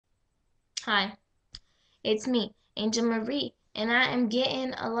Hi, it's me, Angel Marie, and I am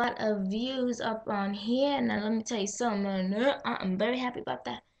getting a lot of views up on here. Now let me tell you something. I'm very happy about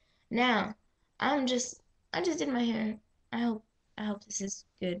that. Now, I'm just I just did my hair. I hope I hope this is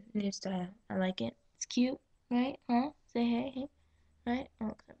good new style. I like it. It's cute, right? Huh? Say hey, hey, right? Oh,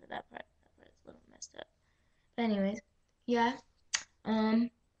 except for that part. That part is a little messed up. But anyways, yeah.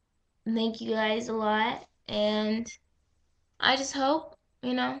 Um, thank you guys a lot, and I just hope,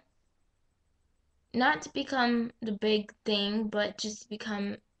 not to become the big thing, but just to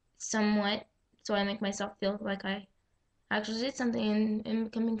become somewhat, so I make myself feel like I actually did something in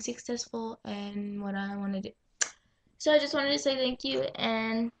becoming successful and what I want to do. So I just wanted to say thank you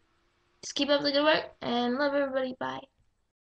and just keep up the good work and love everybody. Bye.